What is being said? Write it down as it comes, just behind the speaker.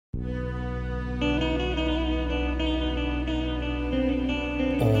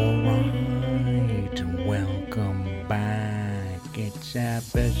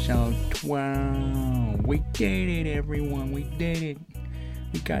It's episode 12. We did it, everyone. We did it.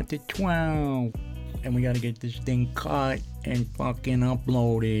 We got to 12. And we got to get this thing cut and fucking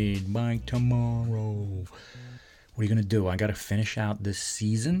uploaded by tomorrow. What are you going to do? I got to finish out this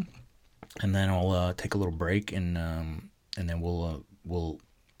season. And then I'll take a little break and then we'll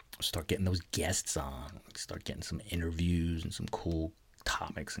start getting those guests on. Start getting some interviews and some cool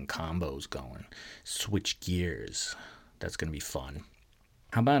topics and combos going. Switch gears. That's going to be fun.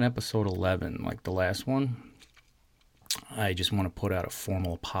 How about episode 11, like the last one? I just want to put out a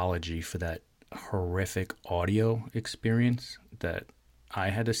formal apology for that horrific audio experience that I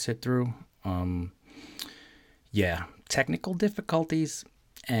had to sit through. Technical difficulties,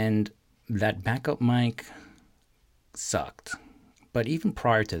 and that backup mic sucked. But even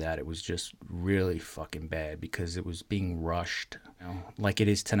prior to that, it was just really fucking bad because it was being rushed. You know, like it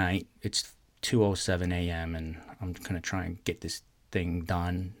is tonight. It's 2:07 a.m. and I'm going to try and get this thing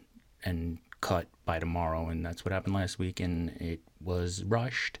done and cut by tomorrow. And that's what happened last week. And it was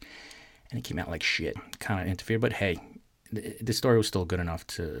rushed and it came out like shit. Kind of interfered. But hey, the story was still good enough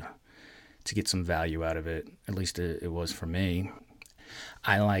to get some value out of it. At least it was for me.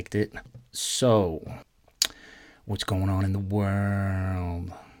 I liked it. So, what's going on in the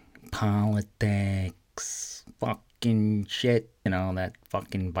world? Politics. Fucking shit. You know, that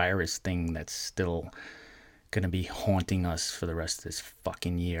fucking virus thing that's still gonna be haunting us for the rest of this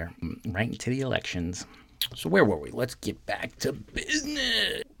fucking year. Right into the elections. So where were we? Let's get back to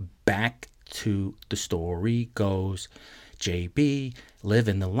business. Back to the story goes JB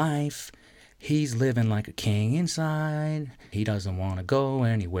living the life. He's living like a king inside. He doesn't want to go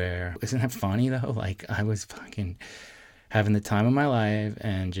anywhere. Isn't that funny though? Like I was fucking having the time of my life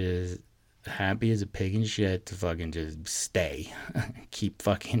and just happy as a pig in shit to fucking just stay. Keep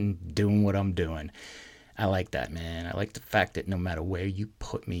fucking doing what I'm doing. I like that, man. I like the fact that no matter where you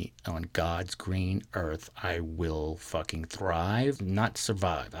put me on God's green earth, I will fucking thrive, not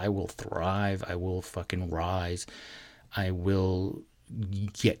survive. I will thrive. I will fucking rise. I will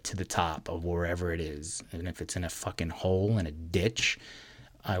get to the top of wherever it is. And if it's in a fucking hole in a ditch,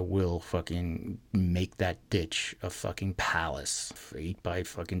 I will fucking make that ditch a fucking palace. 8 by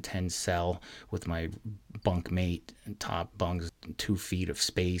fucking 10 cell with my bunkmate and top bunks, 2 feet of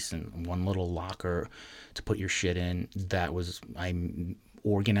space and one little locker to put your shit in. That was, I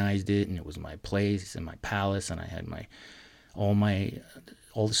organized it and it was my place and my palace, and I had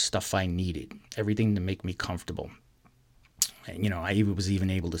all the stuff I needed, everything to make me comfortable. And, you know, I was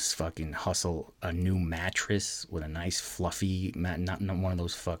even able to fucking hustle a new mattress with a nice fluffy, not one of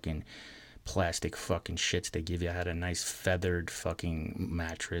those fucking plastic fucking shits they give you. I had a nice feathered fucking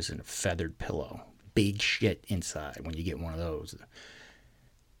mattress and a feathered pillow. Big shit inside when you get one of those.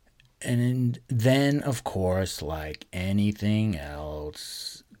 And then, of course, like anything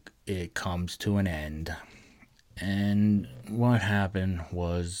else, it comes to an end. And what happened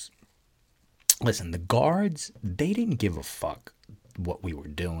was, listen, the guards, they didn't give a fuck what we were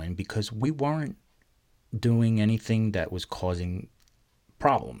doing because we weren't doing anything that was causing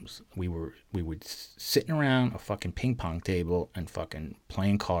problems. We were sitting around a fucking ping pong table and fucking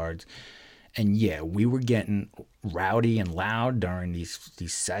playing cards. And yeah, we were getting rowdy and loud during these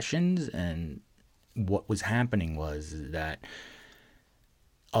sessions. And what was happening was that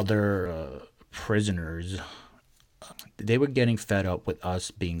other prisoners, they were getting fed up with us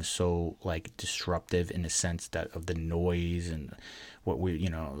being so like disruptive in the sense that of the noise and what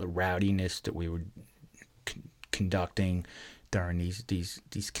the rowdiness that we were conducting during these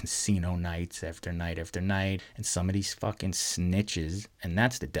casino nights after night after night. And some of these fucking snitches, and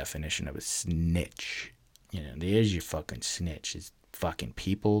that's the definition of a snitch. You know, there's your fucking snitch. It's fucking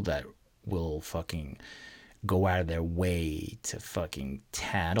people that will fucking go out of their way to fucking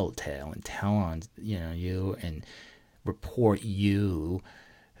tattletale and tell on you and report you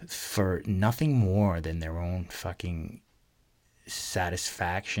for nothing more than their own fucking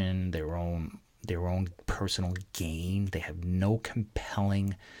satisfaction, their own personal gain. They have no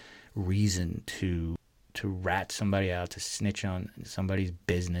compelling reason to rat somebody out, to snitch on somebody's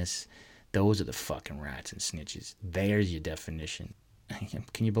business. Those are the fucking rats and snitches. There's your definition.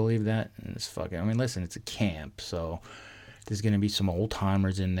 Can you believe that? And it's fucking, I mean, listen, it's a camp, so there's going to be some old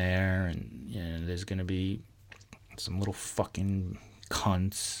timers in there, and there's going to be some little fucking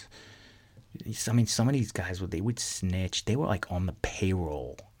cunts. I mean, some of these guys, they would snitch. They were like on the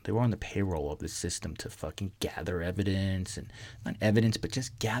payroll. They were on the payroll of the system to fucking gather evidence, and not evidence, but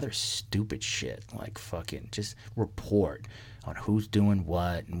just gather stupid shit. Like fucking just report on who's doing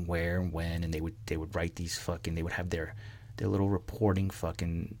what and where and when. And they would write these fucking, they would have their little reporting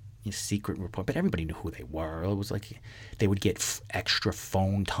fucking secret report, but everybody knew who they were. It was like they would get extra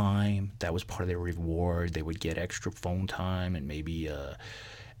phone time. That was part of their reward. They would get extra phone time and maybe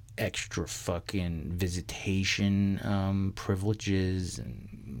extra fucking visitation privileges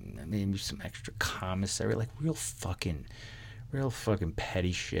and maybe some extra commissary, like real fucking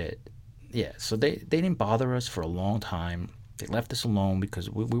petty shit. Yeah, so they didn't bother us for a long time. They left us alone because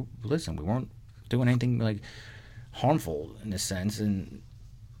we weren't doing anything like harmful in a sense, and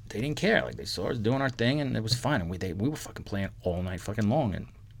they didn't care. Like they saw us doing our thing, and it was fine. And we were fucking playing all night fucking long, and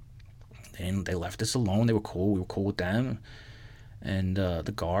then they left us alone. They were cool. We were cool with them, and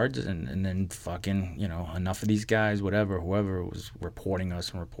the guards, and then fucking enough of these guys, whoever was reporting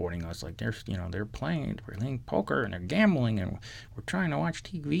us, like they're playing poker and they're gambling and we're trying to watch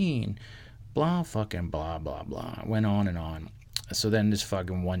TV and blah fucking blah blah blah. Went on and on. So then this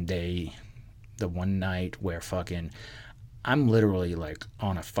fucking one day, the one night where fucking I'm literally like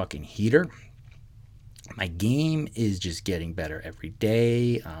on a fucking heater. My game is just getting better every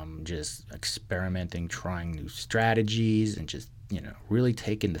day. I'm just experimenting, trying new strategies, and just really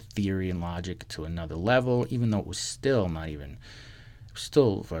taking the theory and logic to another level, even though it was still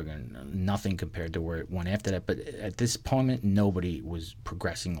fucking nothing compared to where it went after that. But at this point, nobody was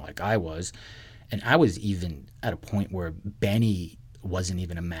progressing like I was. And I was even at a point where Benny wasn't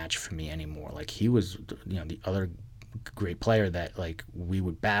even a match for me anymore. Like he was, the other great player that like we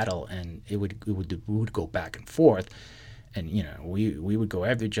would battle, and we would go back and forth, and we would go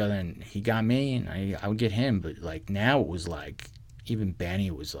after each other, and he got me and I would get him. But like now it was like even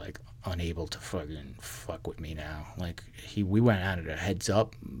Benny was like unable to fucking fuck with me now. Like we went at it a heads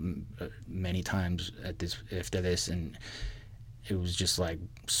up many times after this, and it was just like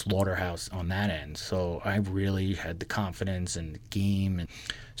slaughterhouse on that end. So I really had the confidence and the game, and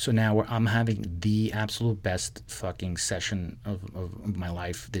so now I'm having the absolute best fucking session of my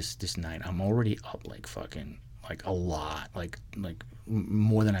life this night. I'm already up like fucking like a lot, like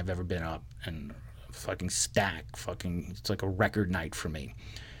more than I've ever been up, and fucking stack fucking it's like a record night for me.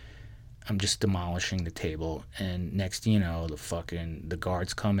 I'm just demolishing the table, and next thing you know, the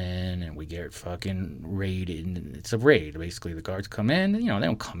guards come in and we get fucking raided. And it's a raid basically. The guards come in, they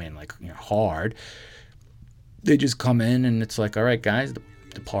don't come in like hard. They just come in and it's like, all right guys,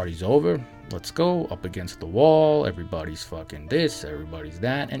 the party's over, let's go. Up against the wall, everybody's fucking this, everybody's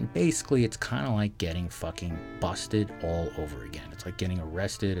that, and basically it's kind of like getting fucking busted all over again. It's like getting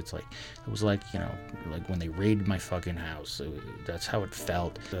arrested. It was like like when they raided my fucking house. That's how it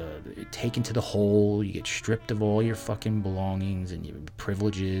felt. Taken to the hole, you get stripped of all your fucking belongings and your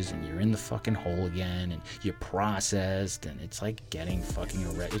privileges, and you're in the fucking hole again, and you're processed, and it's like getting fucking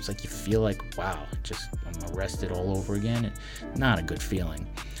arrested. It's like you feel like, wow, I'm arrested all over again. And not a good feeling.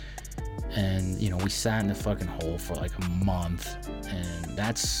 And we sat in the fucking hole for like a month, and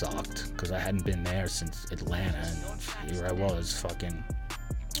that sucked because I hadn't been there since Atlanta, and here I was fucking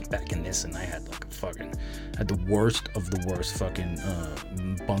back in this, and I had like had the worst of the worst fucking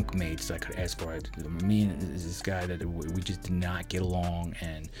bunk mates I could ask for. Me and this guy that we just did not get along,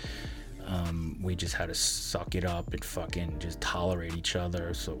 and we just had to suck it up and fucking just tolerate each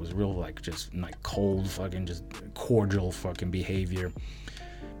other. So it was real like just like cold fucking just cordial fucking behavior.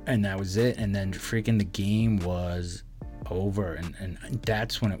 And that was it. And then freaking the game was over, and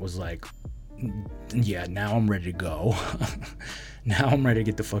that's when it was like, yeah, now I'm ready to go. Now I'm ready to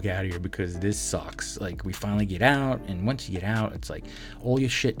get the fuck out of here because this sucks. Like we finally get out, and once you get out, it's like all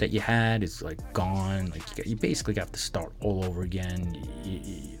your shit that you had is like gone. Like you basically got to start all over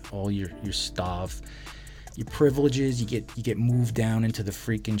again. All your stuff, your privileges, you get moved down into the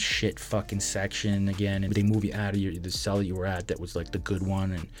freaking shit fucking section again, and they move you out of the cell that you were at that was like the good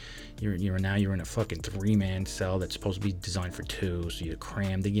one, and you're in a fucking 3-man cell that's supposed to be designed for 2, so you're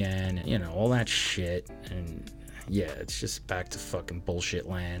crammed again, and all that shit. And yeah, it's just back to fucking bullshit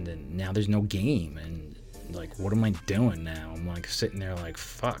land, and now there's no game, and like what am I doing now? I'm like sitting there like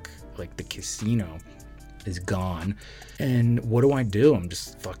fuck, like the casino is gone, and what do I do? I'm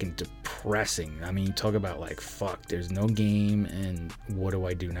just fucking depressing. I mean, talk about like fuck, there's no game, and what do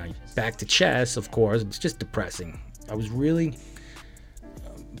I do now? Back to chess, of course. It's just depressing. I was really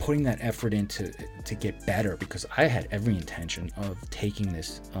putting that effort into to get better because I had every intention of taking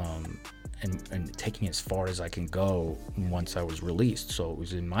this and taking as far as I can go once I was released. So it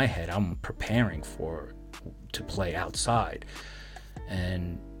was in my head, I'm preparing to play outside,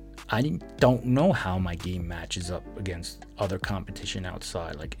 and I don't know how my game matches up against other competition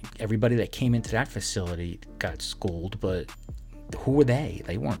outside. Like everybody that came into that facility got schooled, but who were they?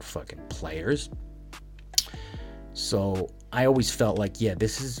 They weren't fucking players. So I always felt like, yeah,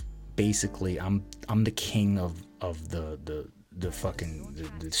 this is basically I'm the king of the fucking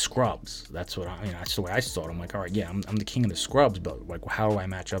the scrubs. That's what I mean. That's the way I saw it. I'm like, all right, yeah, I'm the king of the scrubs, but like, how do I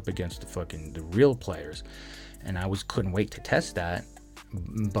match up against the real players? And I couldn't wait to test that,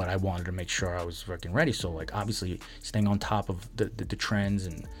 but I wanted to make sure I was fucking ready. So like, obviously, staying on top of the trends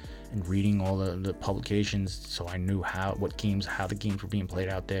and reading all the publications, so I knew how the games were being played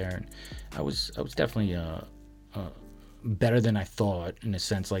out there, and I was definitely better than I thought, in a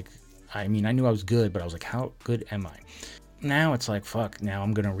sense. Like, I mean, I knew I was good, but I was like, how good am I? Now it's like, fuck, now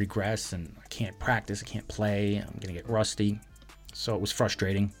I'm gonna regress and I can't practice, I can't play, I'm gonna get rusty. So it was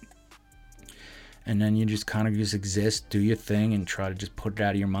frustrating. And then you just kind of just exist, do your thing, and try to just put it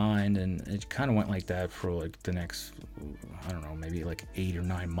out of your mind. And it kind of went like that for like the next, I don't know, maybe like 8 or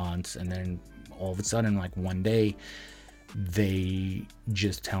 9 months. And then all of a sudden, like one day, they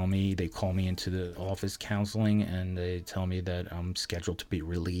just tell me, they call me into the office counseling, and they tell me that I'm scheduled to be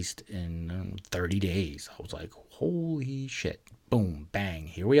released in 30 days. I was like, holy shit. Boom, bang,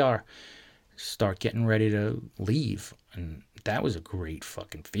 here we are. Start getting ready to leave. And that was a great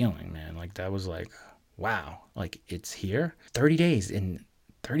fucking feeling, man. Like, that was like, wow, like, it's here. 30 days. In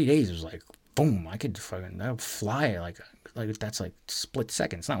 30 days was like, boom, I could fucking, that would fly. Like that's like split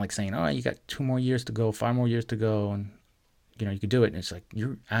second. It's not like saying, oh, you got 2 more years to go, 5 more years to go, and you could do it. And it's like,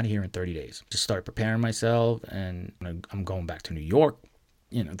 you're out of here in 30 days. Just start preparing myself, and I'm going back to New York.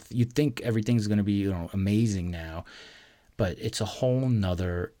 You think everything's going to be, amazing now, but it's a whole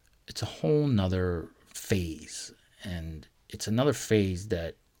nother phase. And it's another phase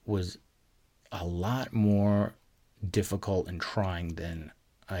that was a lot more difficult and trying than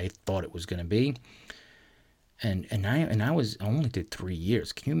I thought it was going to be. I only did 3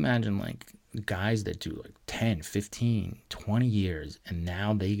 years. Can you imagine, like, guys that do like 10, 15, 20 years, and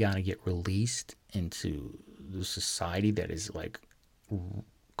now they got to get released into the society that is like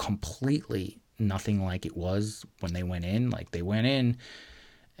completely nothing like it was when they went in. Like, they went in,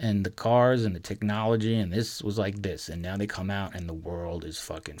 and the cars and the technology and this was like this, and now they come out and the world is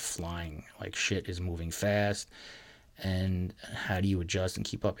fucking flying. Like, shit is moving fast, and how do you adjust and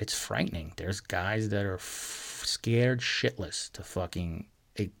keep up? It's frightening. There's guys that are scared shitless to fucking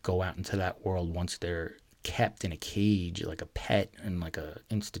go out into that world once they're kept in a cage like a pet and like a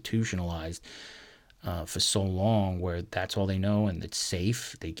institutionalized for so long, where that's all they know, and it's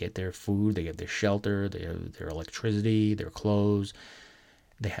safe. They get their food, they get their shelter, they have their electricity, their clothes,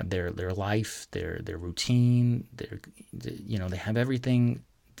 they have their life, their routine, they have everything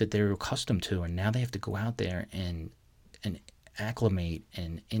that they're accustomed to, and now they have to go out there and acclimate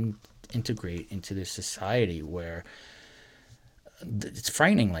and integrate into this society where it's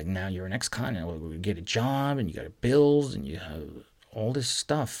frightening. Like, now you're an ex-con, you get a job, and you got bills, and you have all this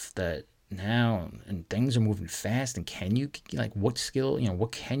stuff that now, and things are moving fast. And can you, like, what skill,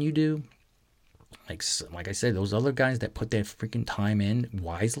 what can you do? Like I said, those other guys that put their freaking time in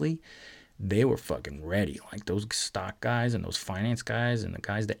wisely, they were fucking ready. Like, those stock guys and those finance guys and the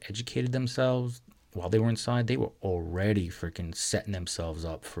guys that educated themselves while they were inside, they were already freaking setting themselves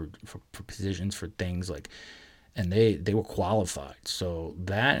up for positions, for things like, and they were qualified. So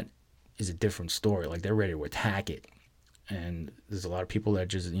that is a different story. Like, they're ready to attack it. And there's a lot of people that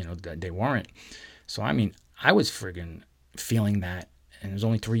just, that they weren't. So, I mean, I was friggin' feeling that. And it was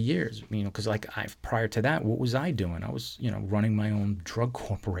only 3 years, because like, prior to that, what was I doing? I was, running my own drug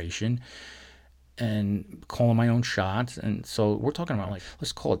corporation and calling my own shots. And so we're talking about, like,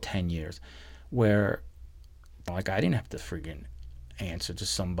 let's call it 10 years, where, like, I didn't have to friggin' answer to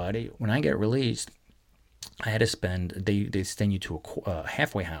somebody. When I get released, I had to they send you to a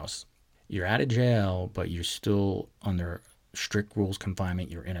halfway house. You're out of jail, but you're still under strict rules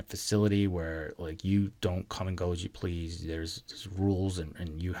confinement. You're in a facility where, like, you don't come and go as you please. There's rules,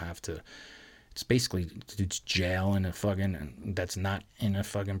 and you have to, it's basically, it's jail in a fucking, that's not in a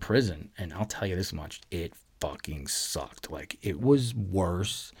fucking prison. And I'll tell you this much, it fucking sucked. Like, it was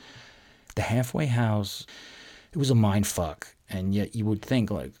worse. The halfway house, it was a mind fuck. And yet you would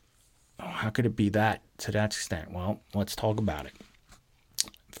think, like, oh, how could it be that to that extent? Well, let's talk about it.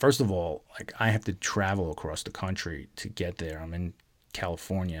 First of all, like, I have to travel across the country to get there. I'm in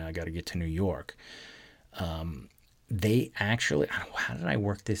California. I got to get to New York. They actually, how did I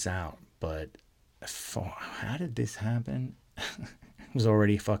work this out? But how did this happen? I was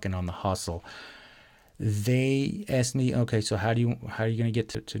already fucking on the hustle. They asked me, okay, so how are you gonna get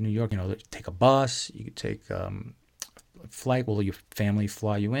to New York? Take a bus. You could take a flight. Will your family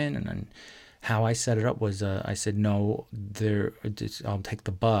fly you in? And then how I set it up was, I said, no, I'll take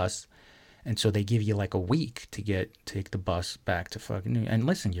the bus, And so they give you like a week to take the bus back to fucking. And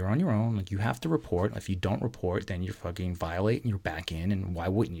listen, you're on your own. Like, you have to report. If you don't report, then you're fucking violate and you're back in. And why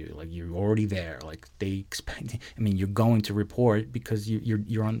wouldn't you? Like, you're already there. Like, they expect. I mean, you're going to report because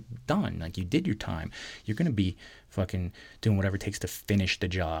you're on done. Like, you did your time. You're gonna be fucking doing whatever it takes to finish the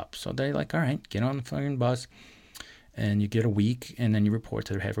job. So they're like, all right, get on the fucking bus, and you get a week, and then you report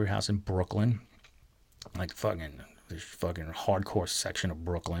to the halfway house in Brooklyn. Like, fucking this fucking hardcore section of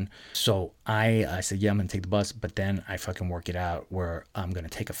Brooklyn. So I said, yeah, I'm gonna take the bus, but then I fucking work it out where I'm gonna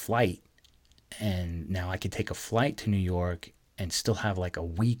take a flight, and now I could take a flight to New York and still have like a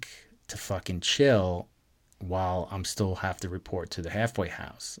week to fucking chill while I'm still have to report to the halfway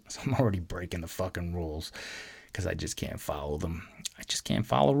house. So I'm already breaking the fucking rules because I just can't follow them. I just can't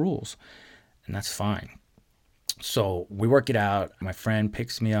follow rules, and that's fine. So we work it out. My friend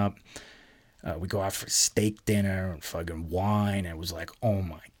picks me up. We go out for steak dinner and fucking wine. And it was like, oh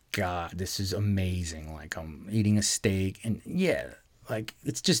my God, this is amazing. Like, I'm eating a steak, and yeah, like,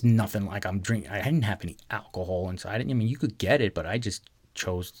 it's just nothing like I'm drinking. I didn't have any alcohol inside. I mean, you could get it, but I just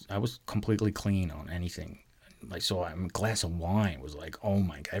chose, I was completely clean on anything. Like, so a glass of wine was like, oh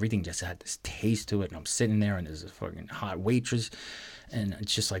my God, everything just had this taste to it. And I'm sitting there, and there's a fucking hot waitress, and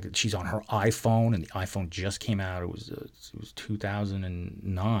it's just like she's on her iPhone, and the iPhone just came out. It was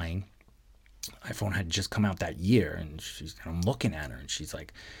 2009. iPhone had just come out that year, and I'm looking at her, and she's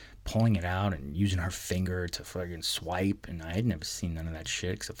like pulling it out and using her finger to fucking swipe, and I had never seen none of that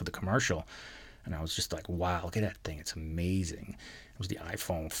shit except for the commercial. And I was just like, wow, look at that thing, it's amazing. It was the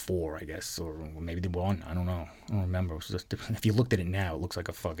iPhone 4, I guess, or maybe the 1, I don't know, I don't remember. It was just, if you looked at it now, it looks like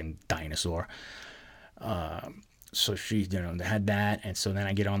a fucking dinosaur. So she, they had that, and so then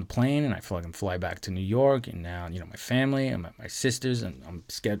I get on the plane and I fucking fly back to New York, and now, my family, I'm at my sister's, and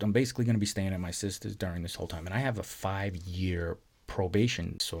I'm basically going to be staying at my sister's during this whole time, and I have a 5-year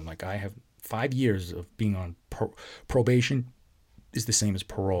probation, so like I have 5 years of being on probation is the same as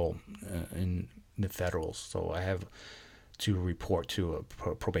parole in the federals, so I have to report to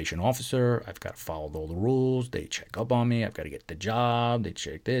a probation officer. I've got to follow all the rules. They check up on me. I've got to get the job. They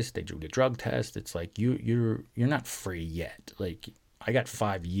check this. They do the drug test. It's like you're not free yet. Like, I got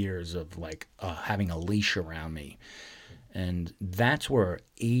 5 years of like having a leash around me, and that's where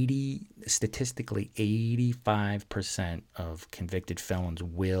statistically 85% of convicted felons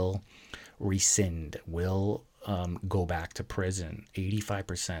will rescind, will go back to prison.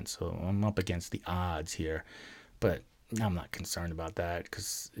 85%. So I'm up against the odds here, but I'm not concerned about that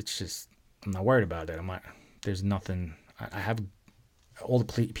because it's just, I'm not worried about that. There's nothing, I have all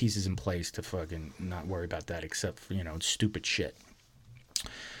the pieces in place to fucking not worry about that except for, stupid shit.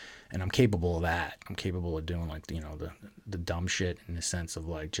 And I'm capable of that. I'm capable of doing like, the dumb shit in the sense of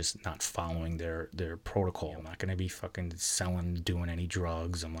like just not following their protocol. I'm not going to be fucking doing any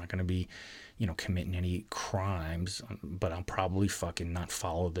drugs. I'm not going to be, committing any crimes, but I'll probably fucking not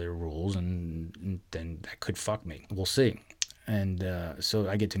follow their rules, and then that could fuck me. We'll see. And so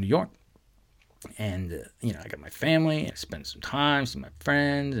I get to New York, and, I got my family, I spent some time, see my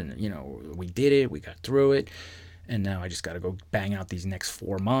friends, and, we did it, we got through it. And now I just got to go bang out these next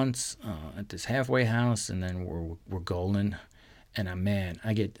 4 months at this halfway house, and then we're golden. And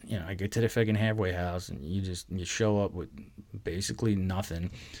I get to the fucking halfway house, and you show up with basically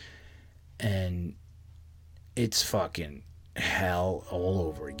nothing, and it's fucking hell all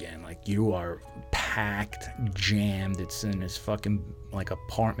over again. Like, you are packed, jammed. It's in this fucking like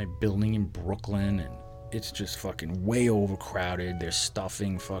apartment building in Brooklyn, and it's just fucking way overcrowded. They're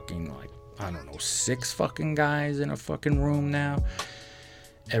stuffing fucking like, I don't know, 6 fucking guys in a fucking room now.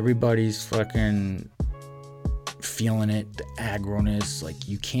 Everybody's fucking feeling it, the aggroness. Like,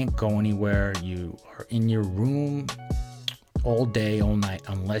 you can't go anywhere. You are in your room all day, all night,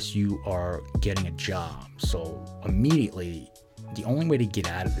 unless you are getting a job. So immediately, the only way to get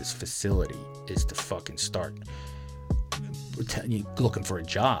out of this facility is to fucking start looking for a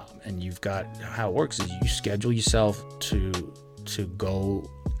job. And you've got, how it works is you schedule yourself to go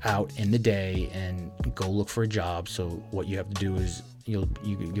out in the day and go look for a job. So what you have to do is you'll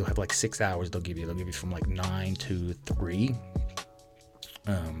have like 6 hours they'll give you from like 9 to 3,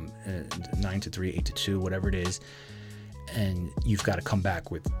 9 to 3, 8 to 2, whatever it is. And you've got to come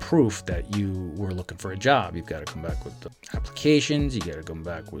back with proof that you were looking for a job. You've got to come back with the applications. You got to come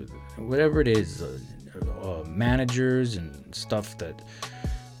back with whatever it is, managers and stuff that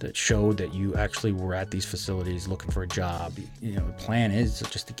showed that you actually were at these facilities looking for a job. The plan is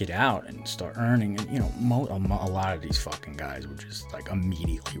just to get out and start earning. And, a lot of these fucking guys were just like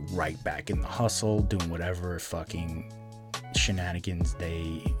immediately right back in the hustle, doing whatever fucking shenanigans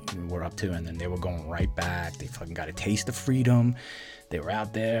they were up to, and then they were going right back. They fucking got a taste of freedom. They were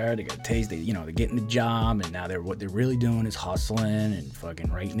out there, they got a taste, they're getting the job, and now what they're really doing is hustling and fucking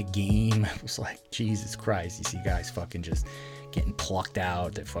writing the game. It was like, Jesus Christ, you see guys fucking just getting plucked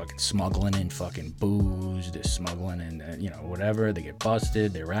out, they're fucking smuggling in fucking booze, they're smuggling in, whatever, they get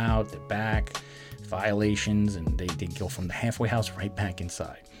busted, they're out, they're back, violations, and they go from the halfway house right back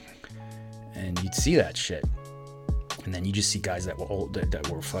inside. And you'd see that shit. And then you just see guys that were old, that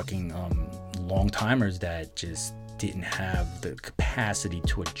were fucking long timers that just didn't have the capacity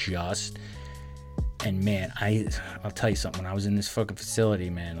to adjust. And man, I'll tell you something, when I was in this fucking facility,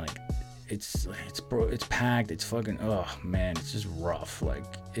 man, like it's packed, it's fucking, oh man, it's just rough. Like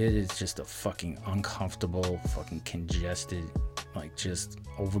it is just a fucking uncomfortable, fucking congested, like just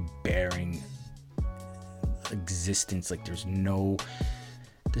overbearing existence. Like there's no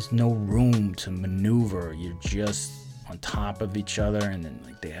room to maneuver. You're just on top of each other. And then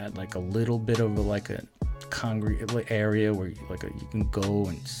like they had like a little bit of a congregate area where you can go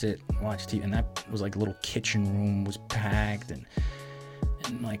and sit and watch TV, and that was like a little kitchen room was packed, and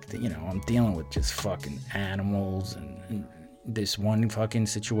like I'm dealing with just fucking animals, and this one fucking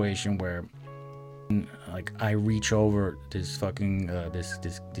situation where like I reach over this fucking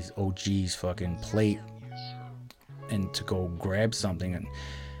this OG's fucking plate and to go grab something, and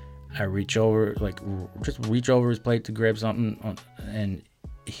I reach over his plate to grab something, and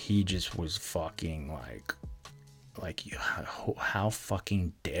he just was fucking like how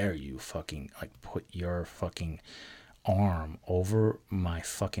fucking dare you fucking like put your fucking arm over my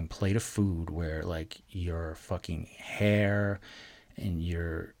fucking plate of food where like your fucking hair and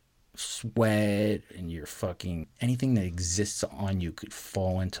your sweat and your fucking anything that exists on you could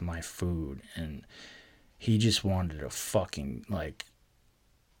fall into my food. And he just wanted to fucking like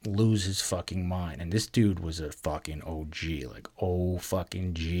lose his fucking mind. And this dude was a fucking OG, like old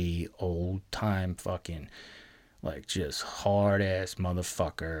fucking G, old time fucking like just hard ass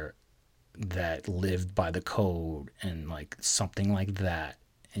motherfucker that lived by the code and like something like that.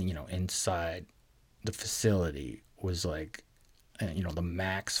 And inside the facility was like the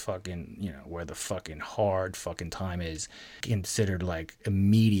max fucking where the fucking hard fucking time is considered like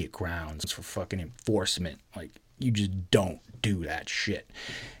immediate grounds for fucking enforcement. Like you just don't do that shit.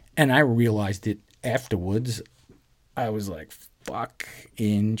 And I realized it afterwards. I was like,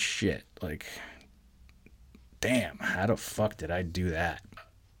 fucking shit, like damn, how the fuck did I do that?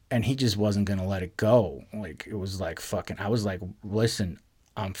 And he just wasn't gonna let it go. Like it was like fucking, I was like, listen,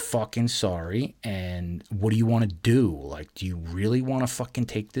 I'm fucking sorry, and what do you want to do? Like, do you really want to fucking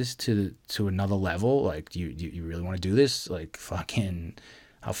take this to another level? Like, do you really want to do this? Like, fucking,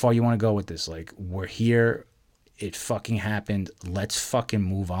 how far you want to go with this? Like, we're here, it fucking happened, let's fucking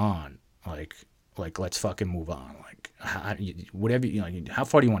move on. Like let's fucking move on. Like, whatever, how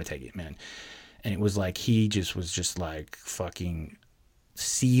far do you want to take it, man? And it was like he just was just like fucking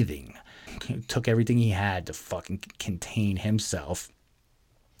seething. He took everything he had to fucking contain himself.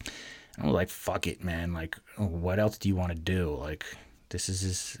 And I was like, fuck it, man. Like, what else do you want to do? Like, this is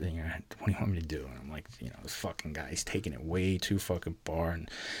his, what do you want me to do? And I'm like, this fucking guy's taking it way too fucking far. And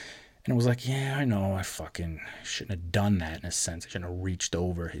it was like, yeah, I know, I fucking shouldn't have done that in a sense. I shouldn't have reached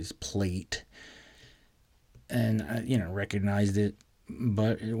over his plate. And I, recognized it.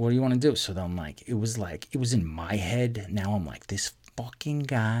 But what do you want to do? So then I'm like, it was in my head. Now I'm like, this fucking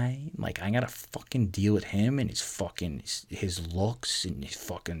guy, like, I gotta fucking deal with him and his looks and his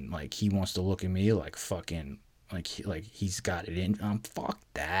fucking, like, he wants to look at me like fucking, like he's got it in. Fuck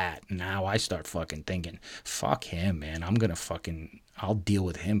that. Now I start fucking thinking, fuck him, man. I'll deal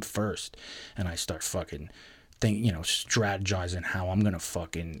with him first. And I start fucking strategizing how I'm gonna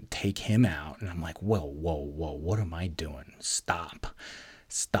fucking take him out. And I'm like, whoa, what am I doing? Stop,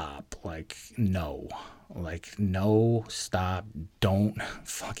 like, no, stop, don't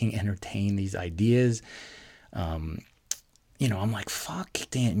fucking entertain these ideas. I'm like, fuck,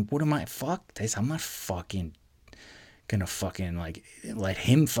 damn, fuck this, I'm not fucking gonna fucking like let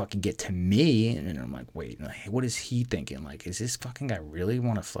him fucking get to me. And I'm like, wait, like, what is he thinking? Like, is this fucking guy really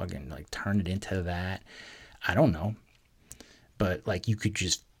want to fucking like turn it into that? I don't know. But like, you could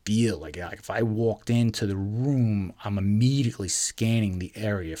just feel like if I walked into the room, I'm immediately scanning the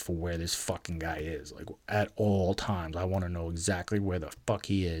area for where this fucking guy is. Like, at all times, I want to know exactly where the fuck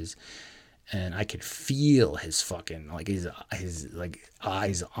he is. And I could feel his fucking, like, his like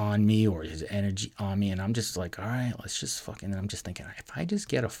eyes on me, or his energy on me. And I'm just like, all right, let's just fucking, and I'm just thinking, if I just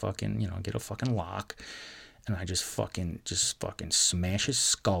get a fucking, get a fucking lock, and I just fucking smash his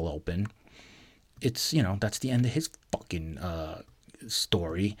skull open, it's, that's the end of his fucking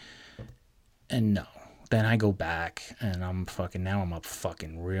story. And no, then I go back and now I'm up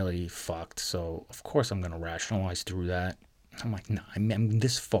fucking really fucked. So of course I'm gonna rationalize through that. I'm like, no, I'm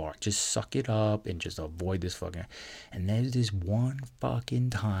this far. Just suck it up and just avoid this fucking. And there's this one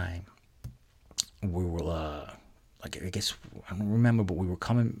fucking time we were like, I guess I don't remember, but we were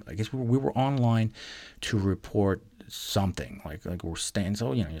coming. I guess we were online to report something. Like we're standing.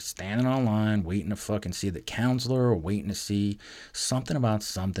 So you're standing online, waiting to fucking see the counselor, or waiting to see something about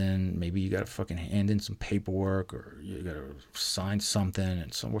something. Maybe you got to fucking hand in some paperwork, or you got to sign something.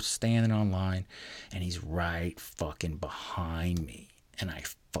 And so we're standing online, and he's right fucking behind me, and I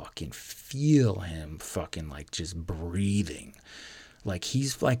fucking feel him fucking like just breathing. Like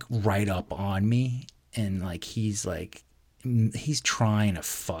he's like right up on me, and like he's trying to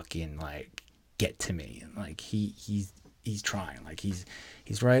fucking like get to me. Like he's trying. Like he's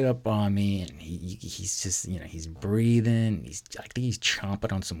right up on me, and he's just he's breathing. I think he's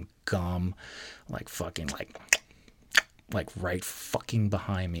chomping on some gum, like fucking like right fucking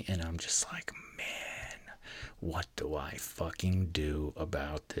behind me, and I'm just like, man, what do I fucking do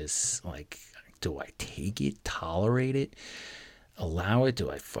about this? Like, do I take it, tolerate it, allow it?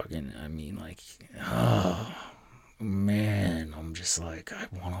 Oh man, I'm just like, I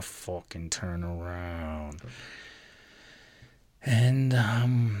want to fucking turn around. And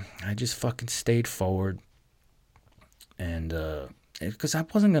I just fucking stayed forward, and because I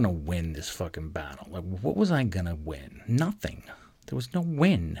wasn't gonna win this fucking battle. Like, what was I gonna win? Nothing. There was no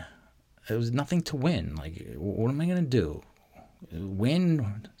win. There was nothing to win. Like, what am I gonna do?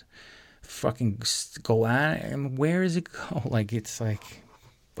 Win? Fucking go at it? And where does it go? Like, it's like,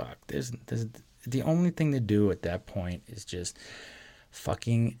 fuck. There's the only thing to do at that point is just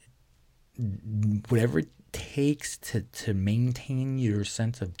fucking whatever it takes to maintain your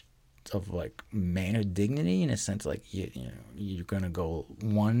sense of like manner dignity, in a sense, like you're gonna go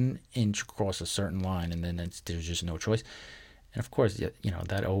 1 inch across a certain line, and then there's just no choice. And of course,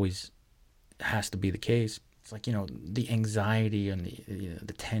 that always has to be the case. It's like, the anxiety and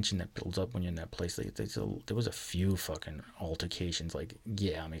the tension that builds up when you're in that place. Like, there was a few fucking altercations. Like,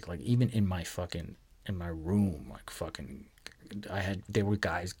 yeah, I mean, like, even in my room, like, fucking, there were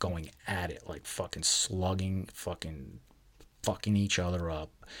guys going at it, like, fucking slugging, fucking each other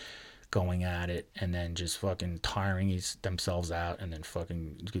up, going at it, and then just fucking tiring themselves out, and then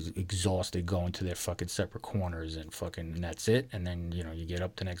fucking exhausted, going to their fucking separate corners, and that's it. And then you get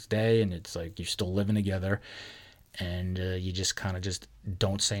up the next day, and it's like you're still living together, and you just kind of just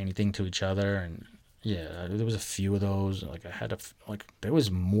don't say anything to each other. And yeah, there was a few of those. Like, there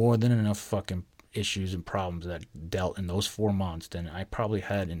was more than enough fucking issues and problems that dealt in those 4 months than I probably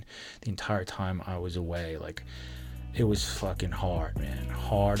had in the entire time I was away. Like, it was fucking hard, man.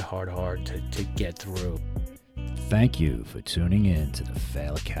 Hard to get through. Thank you for tuning in to the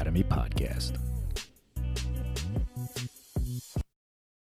Fail Academy podcast.